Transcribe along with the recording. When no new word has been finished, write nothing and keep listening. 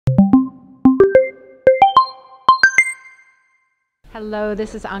Hello,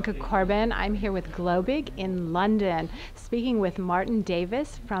 this is Anka Corbin. I'm here with Globig in London, speaking with Martyn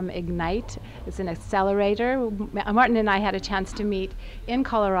Davies from Ignite. It's an accelerator. Martyn and I had a chance to meet in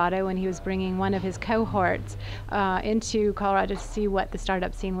Colorado when he was bringing one of his cohorts into Colorado to see what the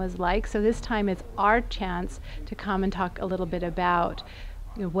startup scene was like. So this time it's our chance to come and talk a little bit about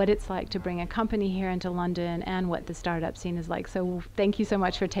what it's like to bring a company here into London and what the startup scene is like. So thank you so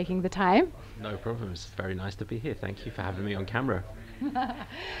much for taking the time. No problem. It's very nice to be here. Thank you for having me on camera.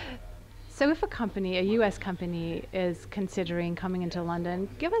 So if a company, a US company, is considering coming into London,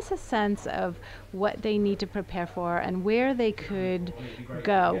 give us a sense of what they need to prepare for and where they could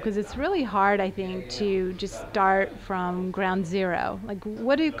go, because it's really hard, I think, to just start from ground zero. Like,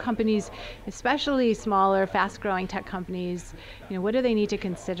 what do companies, especially smaller, fast-growing tech companies, what do they need to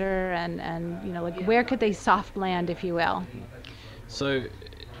consider, and like, where could they soft land, if you will? So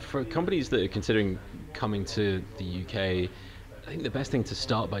for companies that are considering coming to the UK, I think the best thing to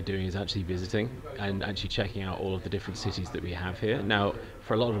start by doing is actually visiting and actually checking out all of the different cities that we have here. Now,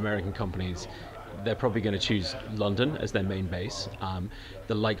 for a lot of American companies, they're probably going to choose London as their main base.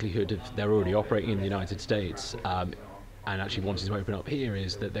 The likelihood of they're already operating in the United States and actually wanting to open up here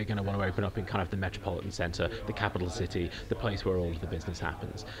is that they're going to want to open up in kind of the metropolitan centre, the capital city, the place where all of the business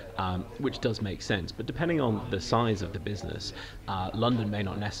happens, which does make sense. But depending on the size of the business, London may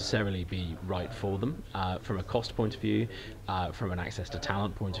not necessarily be right for them from a cost point of view, from an access to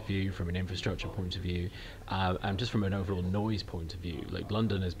talent point of view, from an infrastructure point of view, and just from an overall noise point of view. Like,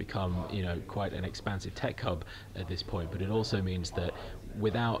 London has become, quite an expansive tech hub at this point, but it also means that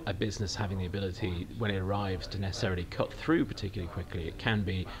without a business having the ability, when it arrives, to necessarily cut through particularly quickly, it can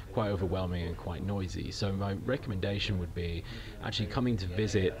be quite overwhelming and quite noisy. So my recommendation would be actually coming to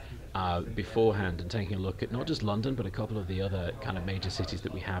visit beforehand and taking a look at not just London, but a couple of the other kind of major cities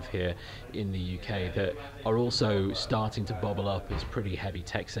that we have here in the UK that are also starting to bubble up as pretty heavy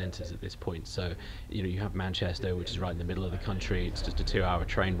tech centres at this point. So, you have Manchester, which is right in the middle of the country. It's just a 2-hour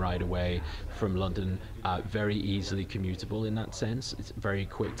train ride away from London, very easily commutable in that sense. It's very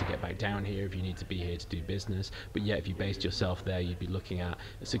quick to get back down here if you need to be here to do business. But yet, if you based yourself there, you'd be looking at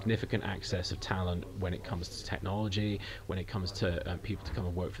a significant access of talent when it comes to technology, when it comes to people to come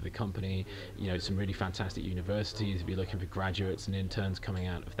and work for the company. Some really fantastic universities. If you're looking for graduates and interns coming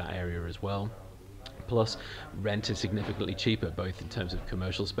out of that area as well. Plus, rent is significantly cheaper, both in terms of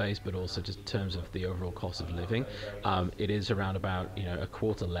commercial space, but also just in terms of the overall cost of living. It is around about a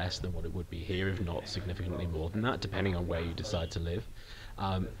quarter less than what it would be here, if not significantly more than that, depending on where you decide to live.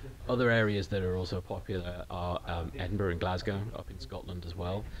 Other areas that are also popular are Edinburgh and Glasgow, up in Scotland as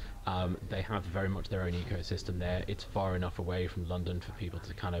well. They have very much their own ecosystem there. It's far enough away from London for people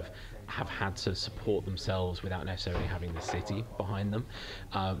to kind of have had to support themselves without necessarily having the city behind them.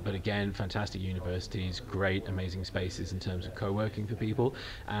 But again, fantastic universities, great, amazing spaces in terms of co-working for people.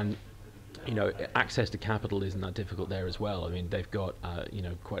 And access to capital isn't that difficult there as well. I mean, they've got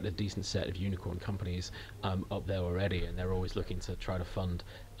quite a decent set of unicorn companies up there already, and they're always looking to try to fund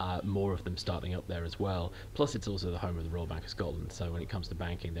more of them starting up there as well. Plus, it's also the home of the Royal Bank of Scotland, so when it comes to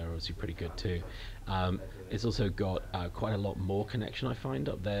banking, they're obviously pretty good too. It's also got quite a lot more connection, I find,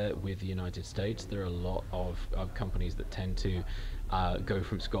 up there with the United States. There are a lot of companies that tend to go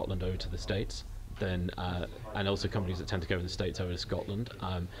from Scotland over to the States, and also companies that tend to go from the States over to Scotland.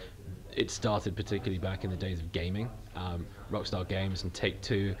 It started particularly back in the days of gaming. Rockstar Games and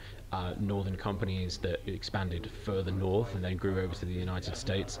Take-Two, northern companies that expanded further north and then grew over to the United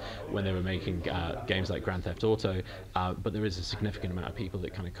States when they were making games like Grand Theft Auto. But there is a significant amount of people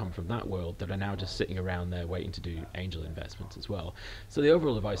that kind of come from that world that are now just sitting around there waiting to do angel investments as well. So the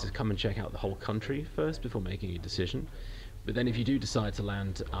overall advice is come and check out the whole country first before making a decision. But then if you do decide to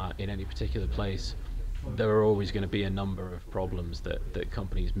land in any particular place, there are always going to be a number of problems that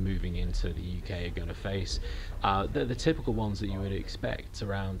companies moving into the UK are going to face. They're the typical ones that you would expect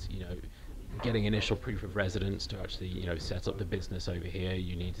around, getting initial proof of residence to actually, set up the business over here.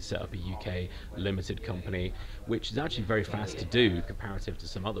 You need to set up a UK limited company, which is actually very fast to do comparative to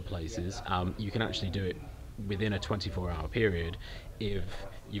some other places. You can actually do it within a 24-hour period if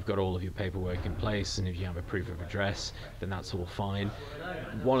you've got all of your paperwork in place, and if you have a proof of address, then that's all fine.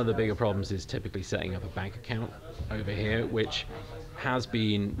 One of the bigger problems is typically setting up a bank account over here, which has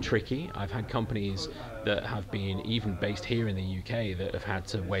been tricky. I've had companies that have been even based here in the UK that have had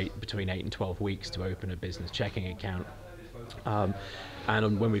to wait between 8 and 12 weeks to open a business checking account.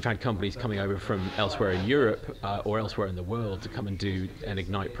 And when we've had companies coming over from elsewhere in Europe or elsewhere in the world to come and do an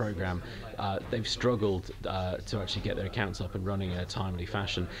Ignite program, they've struggled to actually get their accounts up and running in a timely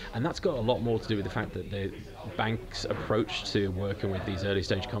fashion. And that's got a lot more to do with the fact that banks' approach to working with these early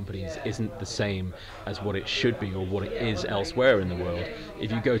stage companies isn't the same as what it should be or what it is elsewhere in the world.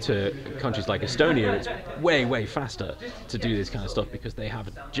 If you go to countries like Estonia, it's way, way faster to do this kind of stuff because they have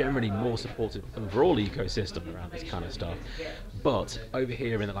a generally more supportive overall ecosystem around this kind of stuff. But over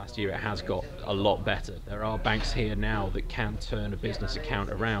here in the last year, it has got a lot better. There are banks here now that can turn a business account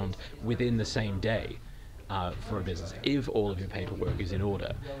around within the same day. For a business, if all of your paperwork is in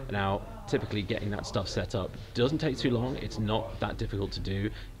order. Now, typically getting that stuff set up doesn't take too long. It's not that difficult to do.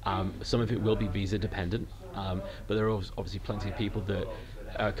 Some of it will be visa dependent, but there are obviously plenty of people that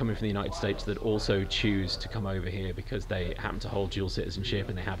are coming from the United States that also choose to come over here because they happen to hold dual citizenship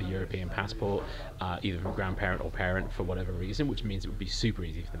and they have a European passport, either from grandparent or parent for whatever reason, which means it would be super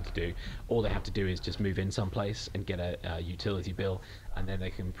easy for them to do. All they have to do is just move in someplace and get a utility bill, and then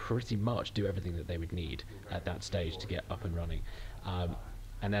they can pretty much do everything that they would need at that stage to get up and running.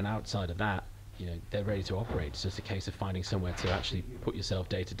 And then outside of that, they're ready to operate. It's just a case of finding somewhere to actually put yourself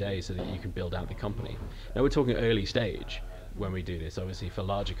day to day so that you can build out the company. Now, we're talking early stage when we do this. Obviously, for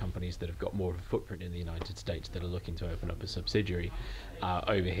larger companies that have got more of a footprint in the United States that are looking to open up a subsidiary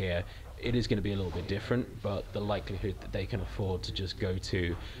over here, it is going to be a little bit different, but the likelihood that they can afford to just go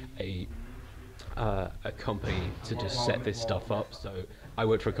to a company to just set this stuff up. So I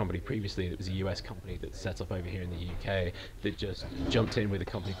worked for a company previously that was a US company that set up over here in the UK that just jumped in with a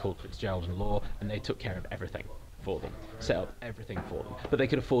company called Fitzgerald & Law, and they took care of everything for them, set up everything for them, but they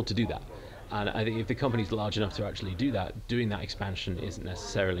could afford to do that. And I think if the company's large enough to actually do that, doing that expansion isn't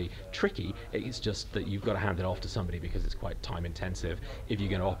necessarily tricky. It's just that you've got to hand it off to somebody because it's quite time intensive if you're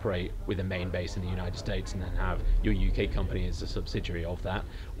going to operate with a main base in the United States and then have your UK company as a subsidiary of that,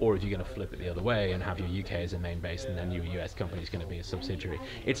 or if you're going to flip it the other way and have your UK as a main base and then your US company is going to be a subsidiary.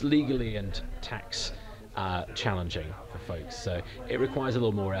 It's legally and tax challenging for folks, so it requires a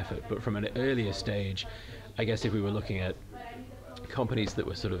little more effort. But from an earlier stage, I guess if we were looking at companies that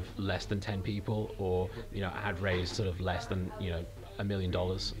were sort of less than 10 people or had raised sort of less than $1 million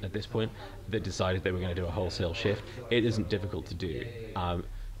at this point, that decided they were going to do a wholesale shift, it isn't difficult to do, and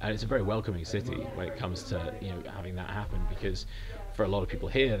it's a very welcoming city when it comes to having that happen, because for a lot of people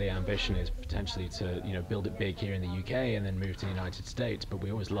here the ambition is potentially to build it big here in the UK and then move to the United States, but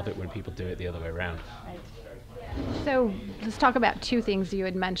we always love it when people do it the other way around. Right. So let's talk about two things you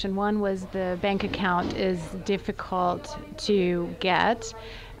had mentioned. One was the bank account is difficult to get.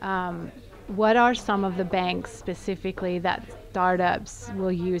 What are some of the banks specifically that startups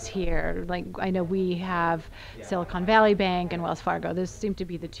will use here? Like, I know we have Silicon Valley Bank and Wells Fargo. Those seem to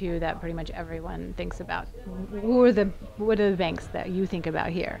be the two that pretty much everyone thinks about. What are the banks that you think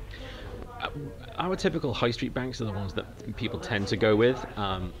about here? Our typical high street banks are the ones that people tend to go with.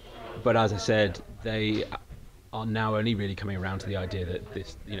 But as I said, they are now only really coming around to the idea that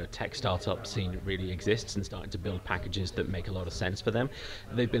this tech startup scene really exists and starting to build packages that make a lot of sense for them.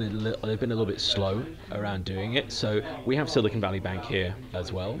 They've been a little bit slow around doing it. So we have Silicon Valley Bank here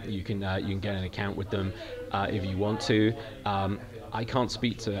as well. You can get an account with them if you want to. I can't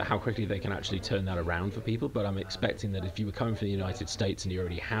speak to how quickly they can actually turn that around for people, but I'm expecting that if you were coming from the United States and you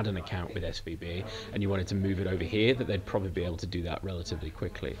already had an account with SVB and you wanted to move it over here, that they'd probably be able to do that relatively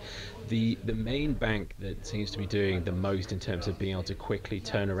quickly. The main bank that seems to be doing the most in terms of being able to quickly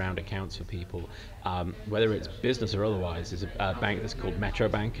turn around accounts for people, whether it's business or otherwise, is a bank that's called Metro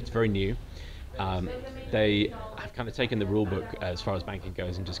Bank. It's very new. They have kind of taken the rule book as far as banking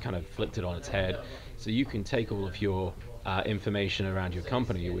goes and just kind of flipped it on its head. So you can take all of your information around your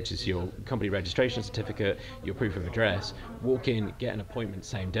company, which is your company registration certificate, your proof of address, walk in, get an appointment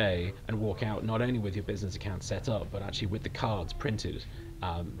same day, and walk out not only with your business account set up, but actually with the cards printed.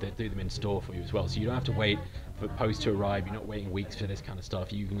 They do them in store for you as well, so you don't have to wait for post to arrive. You're not waiting weeks for this kind of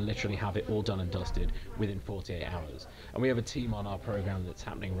stuff. You can literally have it all done and dusted within 48 hours. And we have a team on our program that's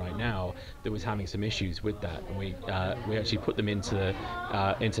happening right now that was having some issues with that, and we actually put them into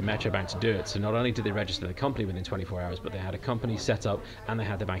Metro Bank to do it. So not only did they register the company within 24 hours, but they had a company set up and they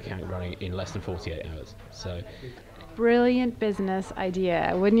had the bank account running in less than 48 hours. So brilliant business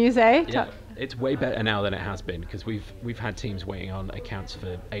idea, wouldn't you say? Yeah, it's way better now than it has been, because we've had teams waiting on accounts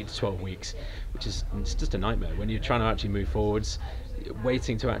for 8 to 12 weeks, which is it's just a nightmare. When you're trying to actually move forwards,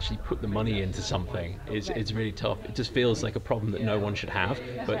 waiting to actually put the money into something is really tough. It just feels like a problem that no one should have,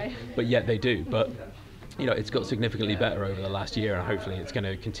 but yet they do. But it's got significantly better over the last year, and hopefully it's going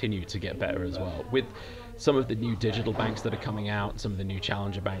to continue to get better as well. With some of the new digital banks that are coming out, some of the new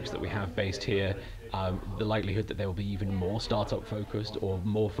challenger banks that we have based here, the likelihood that they will be even more startup focused or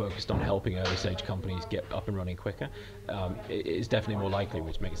more focused on helping early stage companies get up and running quicker is definitely more likely,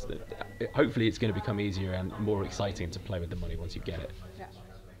 which makes hopefully it's going to become easier and more exciting to play with the money once you get it. Yeah.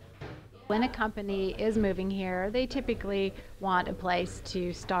 When a company is moving here, they typically want a place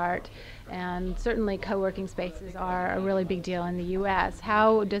to start, and certainly co-working spaces are a really big deal in the US.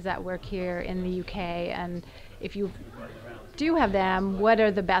 How does that work here in the UK? And if you do have them, what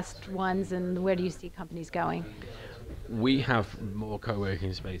are the best ones and where do you see companies going? We have more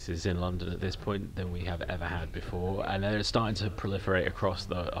co-working spaces in London at this point than we have ever had before, and they're starting to proliferate across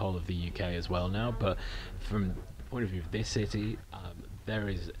the whole of the UK as well now. But from the point of view of this city, there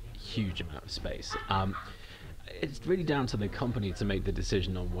is a huge amount of space. It's really down to the company to make the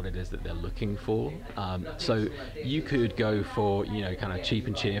decision on what it is that they're looking for. So you could go for, kind of cheap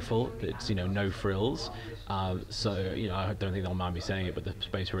and cheerful, that's, no frills. So, I don't think they'll mind me saying it, but the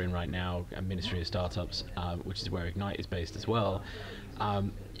space we're in right now, Ministry of Startups, which is where Ignite is based as well,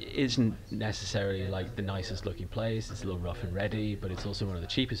 isn't necessarily like the nicest looking place. It's a little rough and ready, but it's also one of the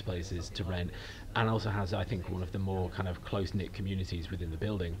cheapest places to rent, and also has, I think, one of the more kind of close-knit communities within the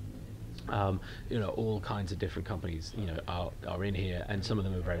building. All kinds of different companies, are in here, and some of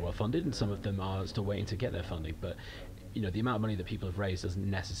them are very well funded, and some of them are still waiting to get their funding. But the amount of money that people have raised doesn't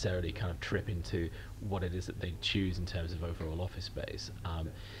necessarily kind of trip into what it is that they choose in terms of overall office space.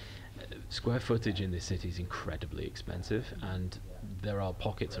 Square footage in this city is incredibly expensive, and there are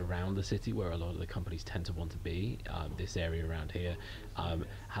pockets around the city where a lot of the companies tend to want to be. This area around here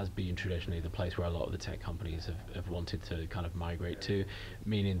has been traditionally the place where a lot of the tech companies have wanted to kind of migrate to,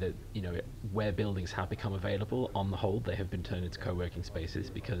 meaning that where buildings have become available, on the whole they have been turned into co-working spaces,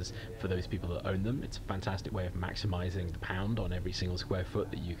 because for those people that own them, it's a fantastic way of maximizing the pound on every single square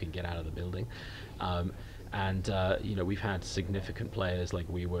foot that you can get out of the building. We've had significant players like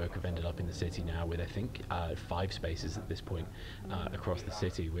WeWork have ended up in the city now with, I think, 5 spaces at this point across the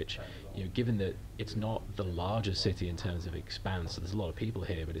city, which, given that it's not the largest city in terms of expanse, so there's a lot of people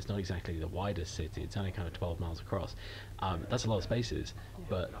here, but it's not exactly the widest city. It's only kind of 12 miles across. That's a lot of spaces,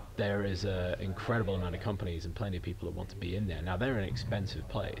 but there is an incredible amount of companies and plenty of people that want to be in there. Now, they're an expensive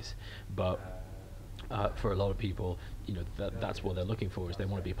place, but for a lot of people, that's what they're looking for, is they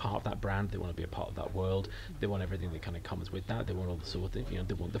want to be a part of that brand, they want to be a part of that world, they want everything that kind of comes with that, they want all the sort of,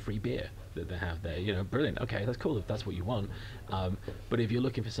 they want the free beer that they have there, brilliant, okay, that's cool if that's what you want. But if you're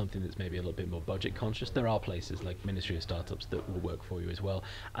looking for something that's maybe a little bit more budget conscious, there are places like Ministry of Startups that will work for you as well,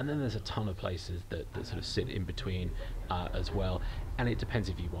 and then there's a ton of places that sort of sit in between as well. And it depends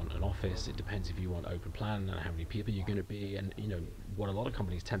if you want an office, it depends if you want open plan and how many people you're going to be, and what a lot of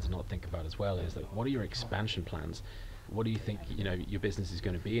companies tend to not think about as well is, like, what are your expansion plans? What do you think your business is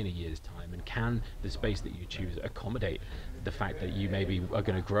going to be in a year's time, and can the space that you choose accommodate the fact that you maybe are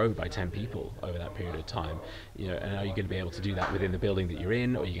going to grow by 10 people over that period of time? And are you going to be able to do that within the building that you're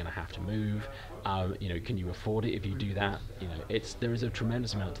in, or are you going to have to move? Can you afford it if you do that? There is a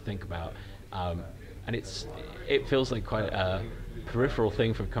tremendous amount to think about, and it feels like quite a peripheral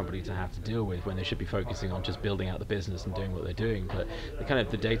thing for a company to have to deal with when they should be focusing on just building out the business and doing what they're doing. But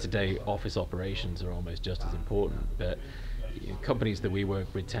the day-to-day office operations are almost just as important. But companies that we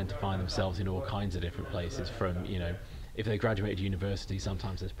work with tend to find themselves in all kinds of different places. From if they graduated university,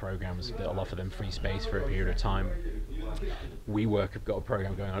 sometimes there's programs that'll offer them free space for a period of time. WeWork have got a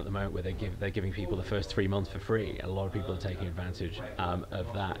program going on at the moment where they're giving people the first 3 months for free, and a lot of people are taking advantage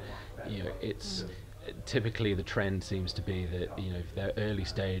of that. It's typically the trend seems to be that if they're early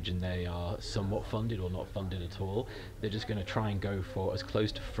stage and they are somewhat funded or not funded at all, they're just going to try and go for as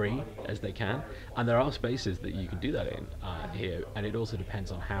close to free as they can. And there are spaces that you can do that in here, and it also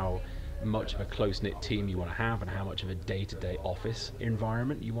depends on how much of a close-knit team you want to have and how much of a day-to-day office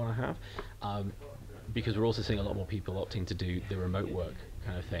environment you want to have, because we're also seeing a lot more people opting to do the remote work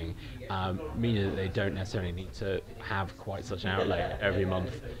kind of thing, meaning that they don't necessarily need to have quite such an outlay every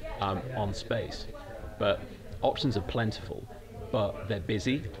month on space. But options are plentiful, but they're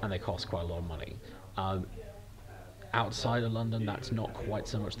busy and they cost quite a lot of money. Outside of London, that's not quite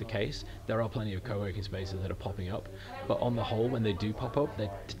so much the case. There are plenty of co-working spaces that are popping up, but on the whole, when they do pop up,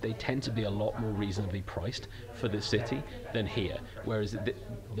 they tend to be a lot more reasonably priced for the city than here, whereas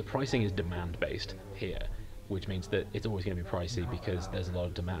the pricing is demand-based here, which means that it's always going to be pricey because there's a lot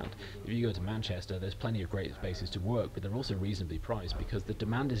of demand. If you go to Manchester, there's plenty of great spaces to work, but they're also reasonably priced because the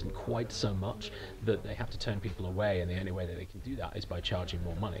demand isn't quite so much that they have to turn people away, and the only way that they can do that is by charging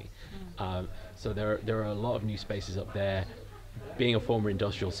more money. So there are a lot of new spaces up there. Being a former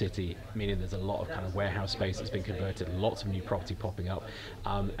industrial city, meaning there's a lot of kind of warehouse space that's been converted, lots of new property popping up,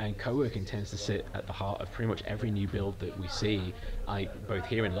 and co-working tends to sit at the heart of pretty much every new build that we see, both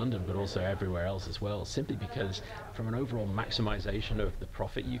here in London but also everywhere else as well, simply because from an overall maximization of the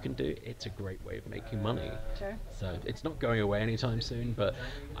profit you can do, it's a great way of making money. Sure. So it's not going away anytime soon, but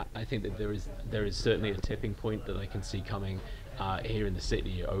I think that there is certainly a tipping point that I can see coming here in the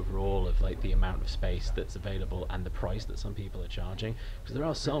city overall of like the amount of space that's available and the price that some people are charging, because there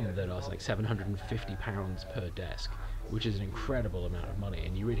are some that are like £750 per desk, which is an incredible amount of money,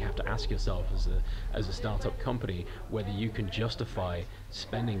 and you really have to ask yourself as a startup company whether you can justify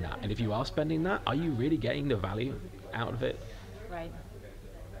spending that, and if you are spending that, are you really getting the value out of it? Right.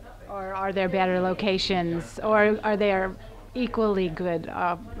 Or are there better locations, or are there equally good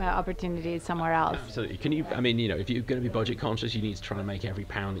opportunities somewhere else? Absolutely. Can you? I mean, if you're going to be budget conscious, you need to try and make every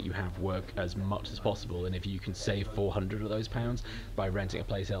pound that you have work as much as possible. And if you can save 400 of those pounds by renting a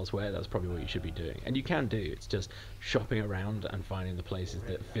place elsewhere, that's probably what you should be doing. And you can do. It's just shopping around and finding the places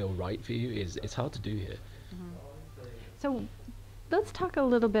that feel right for you. It's hard to do here. So let's talk a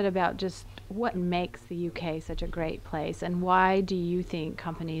little bit about just what makes the UK such a great place, and why do you think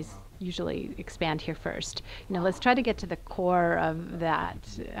companies usually expand here first? Let's try to get to the core of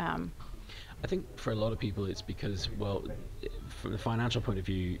that. I think for a lot of people it's because, well, from the financial point of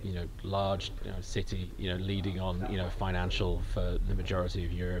view, large city, leading on, financial for the majority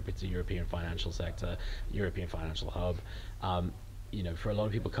of Europe. It's a European financial sector, European financial hub. For a lot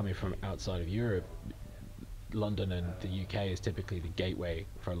of people coming from outside of Europe, London and the UK is typically the gateway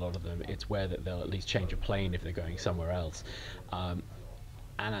for a lot of them. It's where that they'll at least change a plane if they're going somewhere else.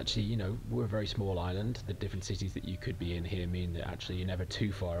 And actually, we're a very small island. The different cities that you could be in here mean that actually you're never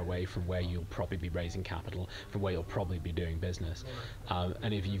too far away from where you'll probably be raising capital, from where you'll probably be doing business.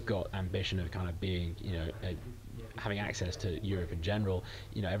 And if you've got ambition of kind of being, having access to Europe in general,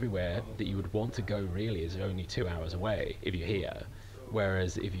 everywhere that you would want to go really is only 2 hours away if you're here.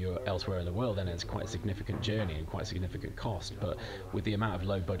 Whereas if you're elsewhere in the world, then it's quite a significant journey and quite a significant cost. But with the amount of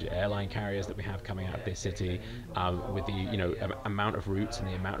low-budget airline carriers that we have coming out of this city, with the amount of routes and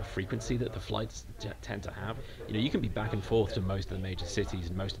the amount of frequency that the flights tend to have, you can be back and forth to most of the major cities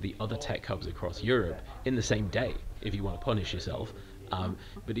and most of the other tech hubs across Europe in the same day if you want to punish yourself.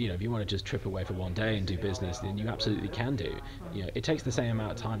 But if you want to just trip away for one day and do business, then you absolutely can do. It takes the same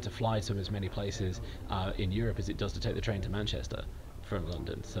amount of time to fly to as many places in Europe as it does to take the train to Manchester from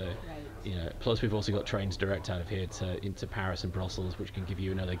London. So, plus we've also got trains direct out of here into Paris and Brussels, which can give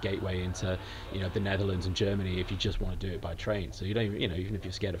you another gateway into, the Netherlands and Germany if you just want to do it by train. So you don't, even if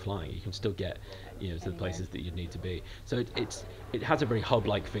you're scared of flying, you can still get, to the places that you need to be. So it has a very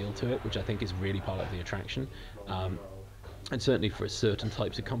hub-like feel to it, which I think is really part of the attraction. And certainly for certain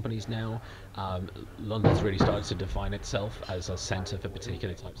types of companies now, London's really started to define itself as a centre for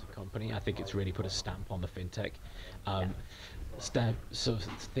particular types of company. I think it's really put a stamp on the fintech sort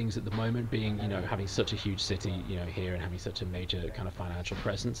of things at the moment, being having such a huge city here and having such a major kind of financial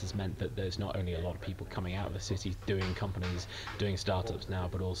presence has meant that there's not only a lot of people coming out of the city doing companies, doing startups now,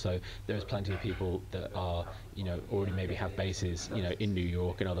 but also there's plenty of people that are already maybe have bases in New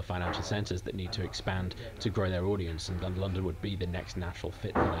York and other financial centres that need to expand to grow their audience, and London would be the next natural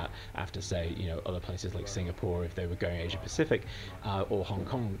fit for that after, say, other places like Singapore if they were going Asia Pacific, or Hong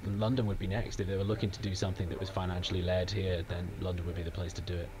Kong. London would be next. If they were looking to do something that was financially led here, then London would be the place to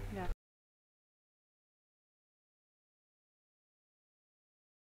do it. Yeah.